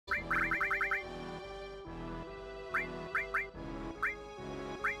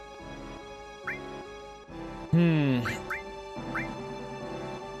Hmm.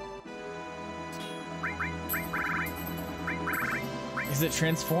 Is it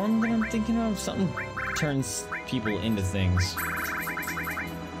transform that I'm thinking of? Something turns people into things.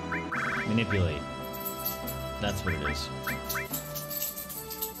 Manipulate. That's what it is.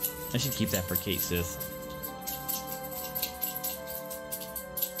 I should keep that for Kate Sith.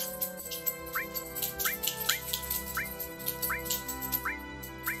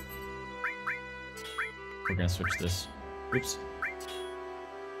 We're gonna switch this. Oops.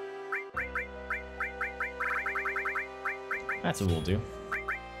 That's what we'll do.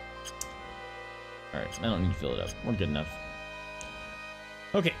 Alright, I don't need to fill it up. We're good enough.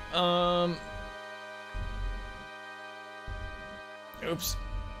 Okay, oops.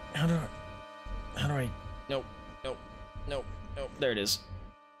 How do I... Nope, nope, nope, nope. There it is.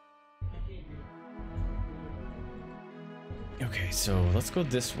 Okay, so let's go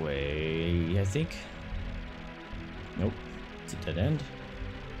this way, I think. Nope, it's a dead end.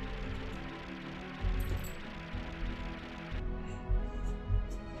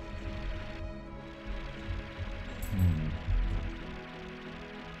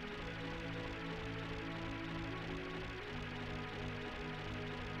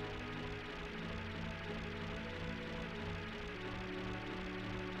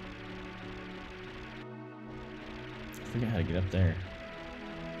 I forget how to get up there.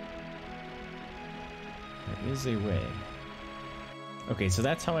 There is a way. Okay, so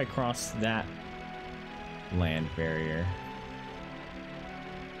that's how I cross that land barrier.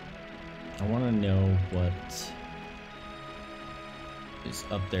 I want to know what is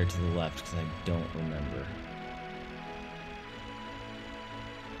up there to the left because I don't remember.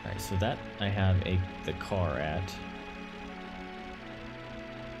 Alright, so that I have the car at.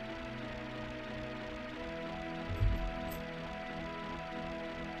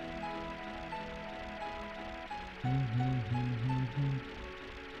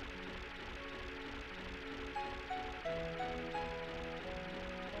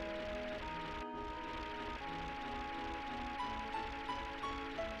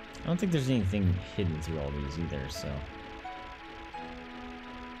 I don't think there's anything hidden through all these either, so...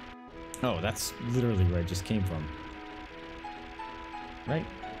 Oh, that's literally where I just came from. Right?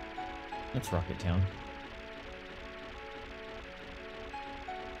 That's Rocket Town.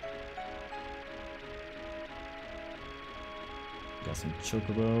 Got some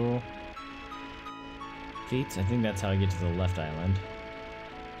chocobo gates. I think that's how I get to the left island.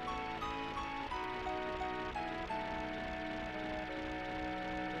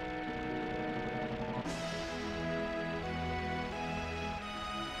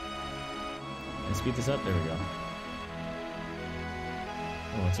 Let's speed this up. There we go.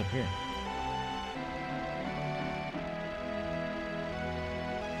 Oh, what's up here?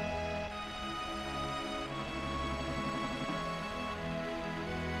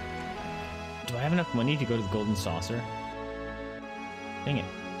 Do I have enough money to go to the Golden Saucer? Dang it.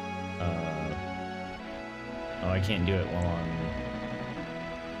 Oh, I can't do it while on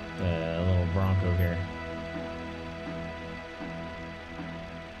the little Bronco here.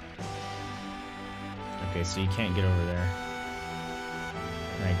 Okay, so you can't get over there.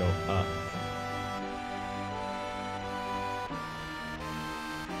 And I go up.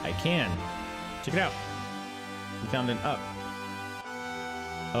 I can. Check it out. We found an up.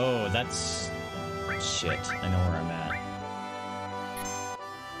 Oh, that's... Shit, I know where I'm at.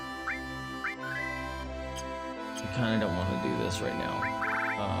 I kinda don't want to do this right now.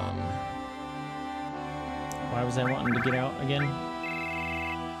 Why was I wanting to get out again?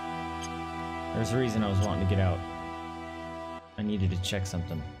 There's a reason I was wanting to get out. I needed to check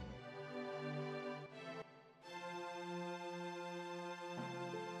something.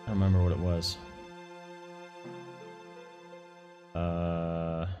 I don't remember what it was.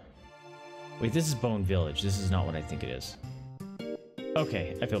 Wait, this is Bone Village. This is not what I think it is.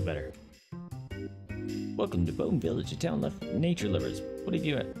 Okay, I feel better. Welcome to Bone Village, a town left for nature lovers. What do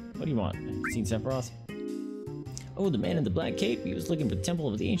you want? Seen Sephiroth? Oh, the man in the black cape. He was looking for the Temple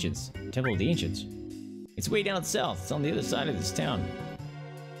of the Ancients. Temple of the Ancients. It's way down south. It's on the other side of this town.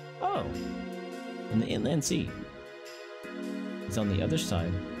 Oh, in the Inland Sea. It's on the other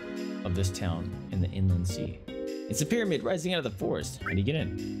side of this town in the Inland Sea. It's a pyramid rising out of the forest. How do you get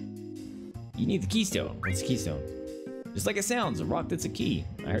in? You need the keystone. What's the keystone? Just like it sounds, a rock that's a key.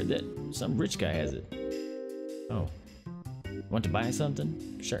 I heard that some rich guy has it. Oh. Want to buy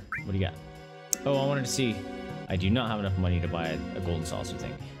something? Sure. What do you got? Oh, I wanted to see. I do not have enough money to buy a golden saucer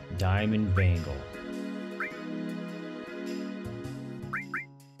thing. Diamond bangle.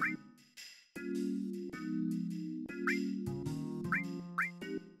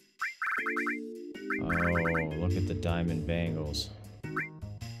 Oh, look at the diamond bangles. I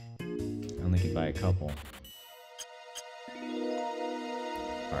only could buy a couple.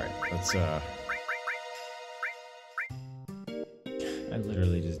 Alright, let's I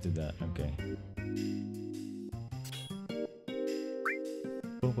literally just did that, okay.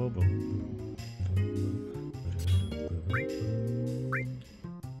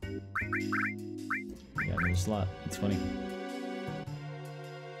 I got another slot, it's funny.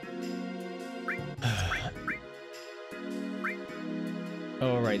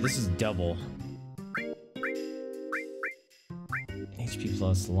 Oh, right, this is double. HP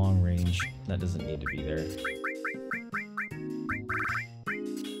plus long range. That doesn't need to be there.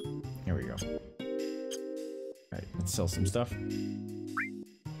 Here we go. Alright, let's sell some stuff.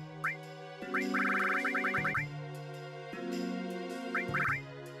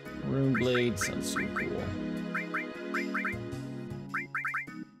 Rune blade sounds so cool.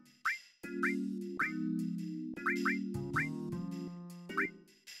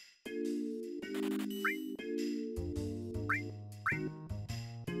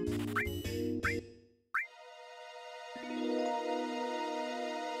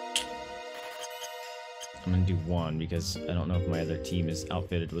 I'm gonna do one because I don't know if my other team is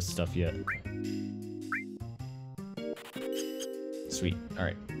outfitted with stuff yet. Sweet.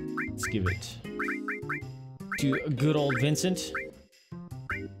 Alright. Let's give it to good old Vincent.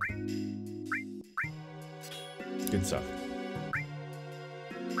 Good stuff.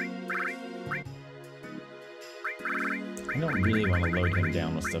 I don't really want to load him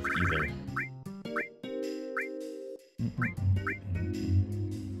down with stuff either.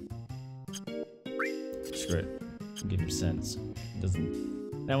 Screw it. Give him sense.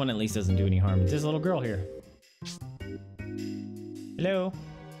 Doesn't. That one at least doesn't do any harm. There's a little girl here. Hello?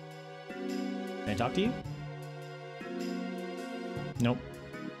 Can I talk to you? Nope.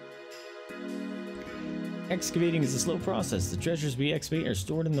 Excavating is a slow process. The treasures we excavate are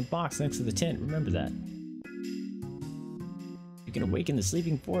stored in the box next to the tent. Remember that. You can awaken the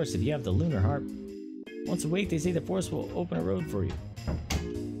sleeping forest if you have the lunar harp. Once awake, they say the forest will open a road for you.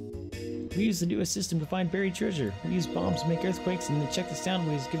 We use the newest system to find buried treasure. We use bombs to make earthquakes and then check the sound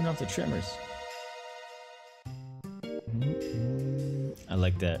waves giving off the tremors. I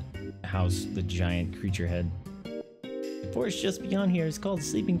like that house, the giant creature head. The forest just beyond here is called the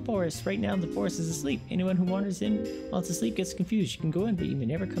Sleeping Forest. Right now the forest is asleep. Anyone who wanders in while it's asleep gets confused. You can go in, but you may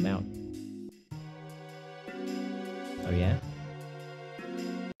never come out. Oh yeah?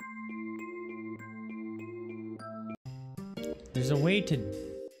 There's a way to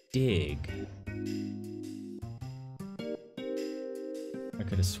dig. I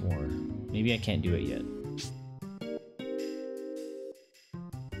could have swore. Maybe I can't do it yet.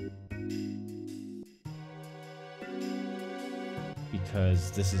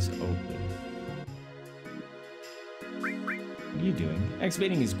 Because this is open. What are you doing?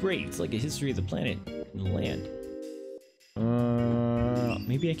 Excavating is great. It's like a history of the planet and the land.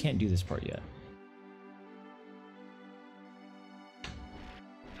 Maybe I can't do this part yet.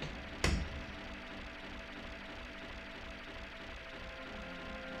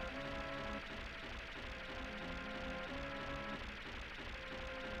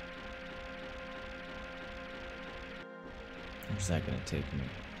 Where's that gonna take me?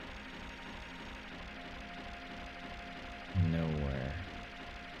 Nowhere.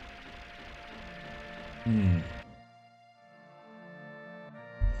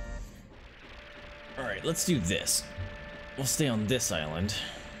 Alright, let's do this. We'll stay on this island.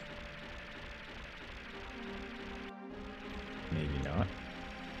 Maybe not.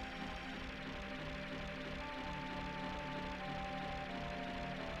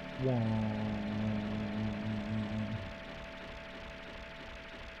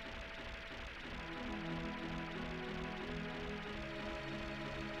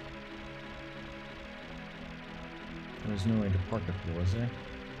 There's no way to park up here, was there?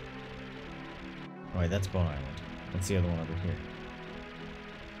 Oh wait, that's Bone Island. What's the other one over here?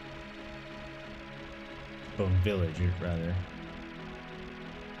 Bone Village, rather.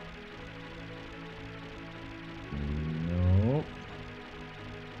 Nope.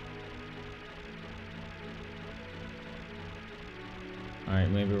 Alright,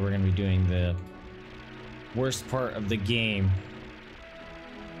 maybe we're gonna be doing the worst part of the game.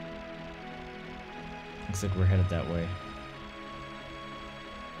 Looks like we're headed that way.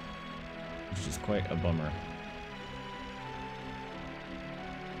 Which is quite a bummer.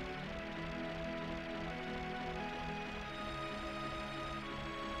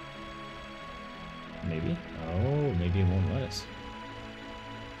 Maybe? Oh, maybe it won't let us.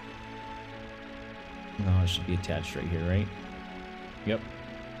 No, it should be attached right here, right? Yep.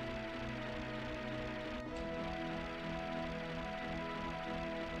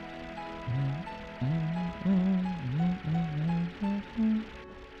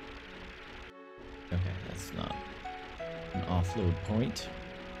 Okay, that's not an offload point.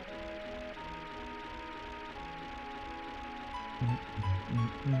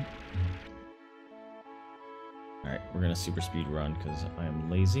 Alright, we're gonna super speed run because I am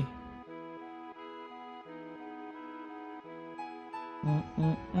lazy.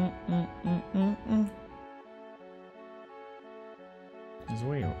 There's a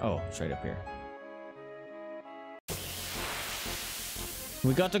way. Oh, straight up here.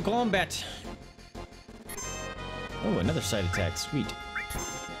 We got the combat. Oh, another side attack. Sweet.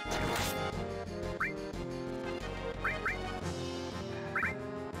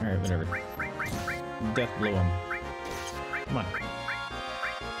 Alright, whatever. Death blow him. Come on.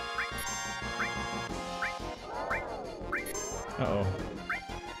 Uh-oh.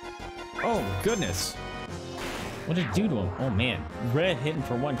 Oh, goodness. What did it do to him? Oh, man. Red hitting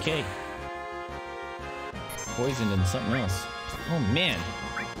for 1K. Poisoned and something else. Oh, man.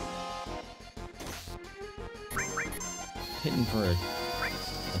 Hitting for a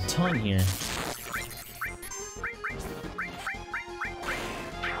ton here.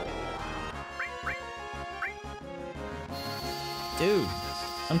 Dude,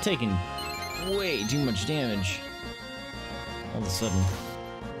 I'm taking way too much damage. All of a sudden.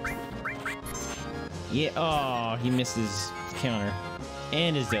 Yeah, oh, he missed his counter.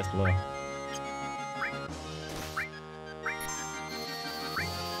 And his death blow.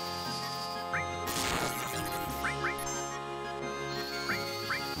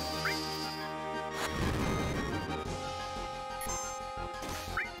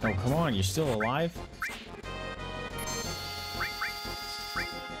 Oh, come on, you're still alive?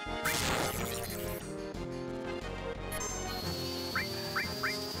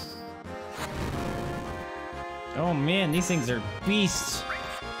 Oh man, these things are beasts.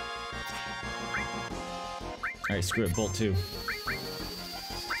 Alright, screw it, Bolt 2.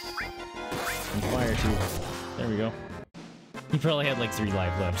 And Fire 2. There we go. He probably had like 3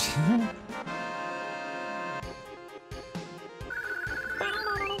 life left.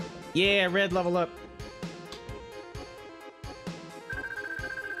 Yeah, red level up.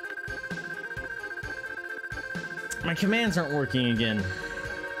 My commands aren't working again.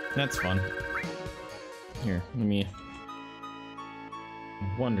 That's fun. Here, let me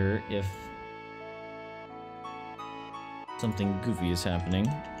wonder if something goofy is happening.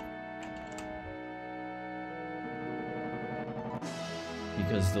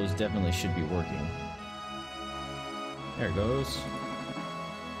 Because those definitely should be working. There it goes.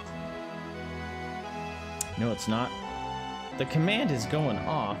 No, it's not. The command is going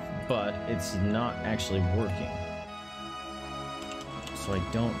off, but it's not actually working. So I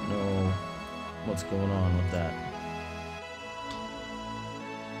don't know what's going on with that.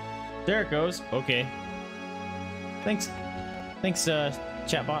 There it goes. Okay. Thanks. Thanks,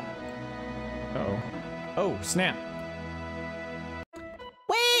 chatbot. Uh-oh. Oh, snap.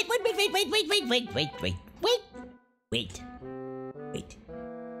 Wait.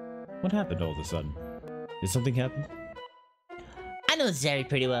 What happened all of a sudden? Did something happen? I know this area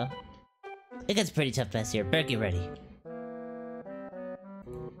pretty well. It gets pretty tough past here. Better get ready.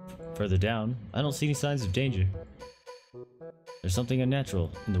 Further down, I don't see any signs of danger. There's something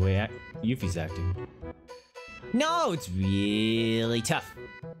unnatural in the way Yuffie's acting. No, it's really tough.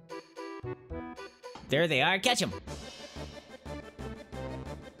 There they are. Catch them.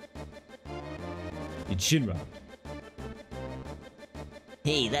 It's Shinra.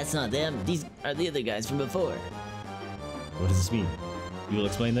 Hey, that's not them. These are the other guys from before. What does this mean? You will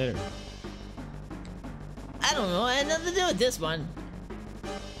explain later. I don't know. I had nothing to do with this one.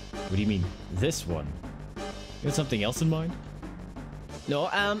 What do you mean, this one? You have something else in mind? No,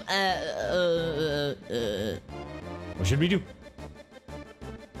 What should we do?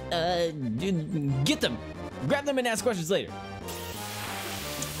 get them. Grab them and ask questions later.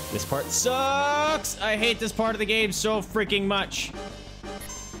 This part sucks! I hate this part of the game so freaking much.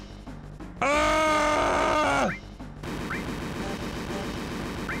 Ah!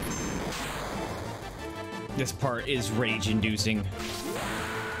 This part is rage-inducing.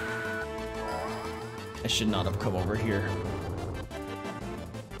 I should not have come over here.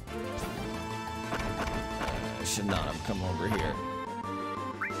 I should not have come over here.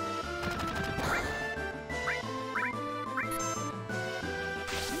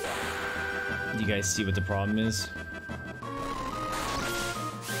 Do you guys see what the problem is?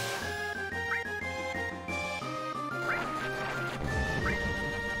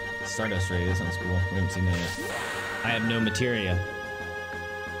 Stardust Ray, that sounds cool. We haven't seen that yet. I have no materia.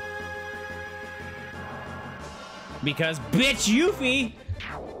 Because bitch Yuffie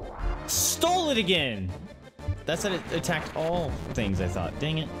stole it again! That said it attacked all things, I thought.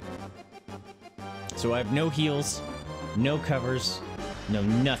 Dang it. So I have no heals, no covers, no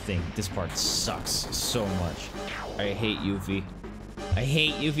nothing. This part sucks so much. I hate Yuffie. I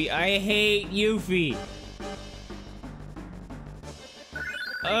hate Yuffie. I hate Yuffie.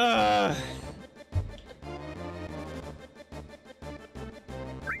 I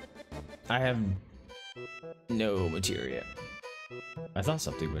have no materia. I thought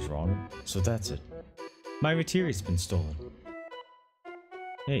something was wrong, so that's it. My materia's been stolen.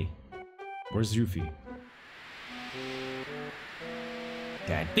 Hey, where's Yuffie?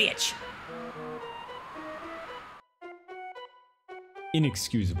 That bitch!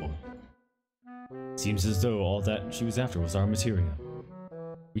 Inexcusable. Seems as though all that she was after was our materia.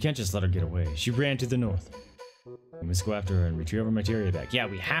 We can't just let her get away. She ran to the north. We must go after her and retrieve our materia back. Yeah,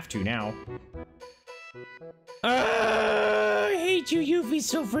 we have to now. I hate you, Yuffie,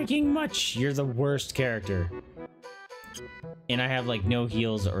 so freaking much. You're the worst character. And I have like no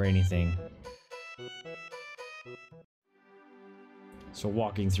heals or anything. So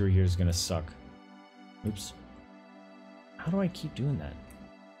walking through here is gonna suck. Oops. How do I keep doing that?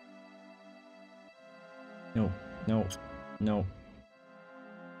 No, no, no.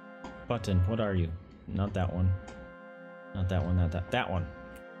 Button, what are you? Not that one. Not that one, not that. That one.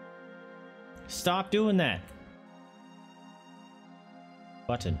 Stop doing that.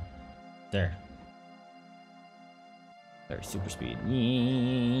 Button. There. There, super speed.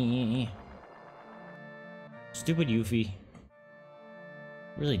 Stupid Yuffie.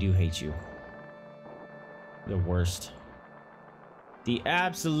 Really do hate you. The worst. The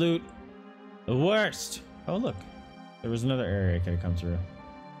absolute worst. Oh, look. There was another area I could have come through.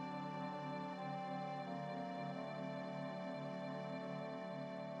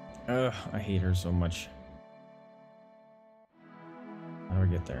 Ugh, I hate her so much. How do I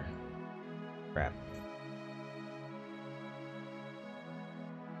get there? Crap.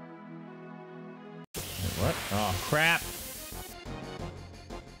 Wait, what? Oh, crap.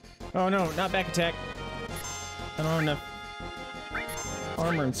 Oh no, not back attack. I don't have enough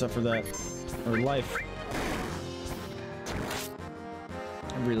armor and stuff for that. Or life.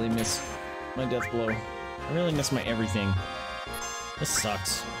 I really miss my death blow. I really miss my everything. This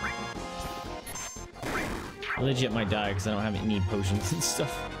sucks. I legit might die because I don't have any potions and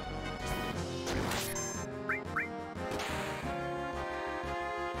stuff.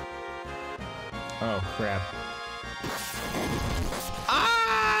 Oh crap.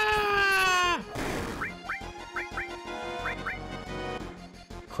 Ah!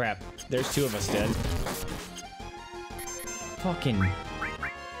 Crap. There's two of us dead. Fucking.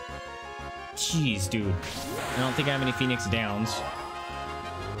 Jeez, dude. I don't think I have any Phoenix Downs.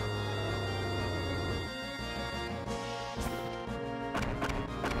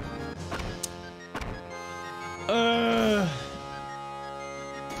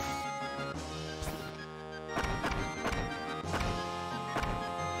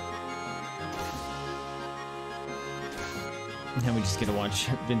 Now we just get to watch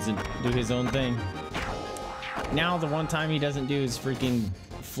Vincent do his own thing. Now the one time he doesn't do his freaking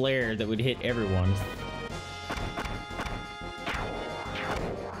flare that would hit everyone.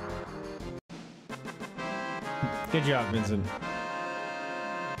 Good job, Vincent.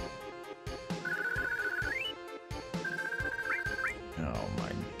 Oh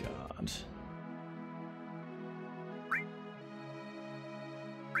my god.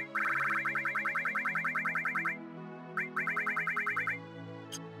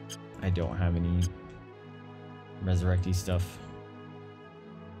 I don't have any resurrecty stuff.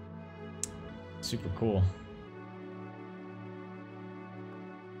 Super cool.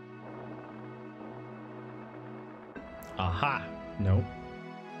 Aha! Nope.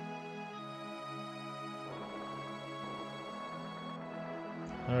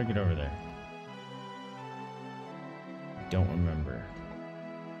 How do I get over there? Don't remember.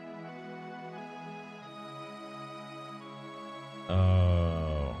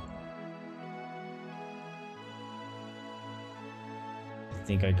 Oh. I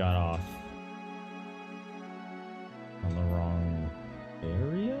think I got off on the wrong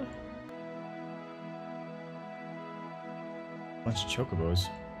area? Bunch of chocobos.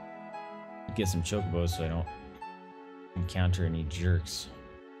 Get some chocobos so I don't encounter any jerks.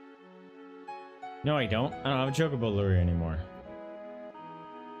 No, I don't. I don't have a chocobo lure anymore.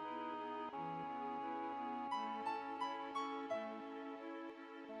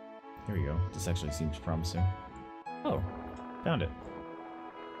 Here we go. This actually seems promising. Oh, found it.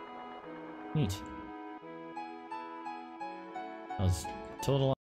 Neat. That was total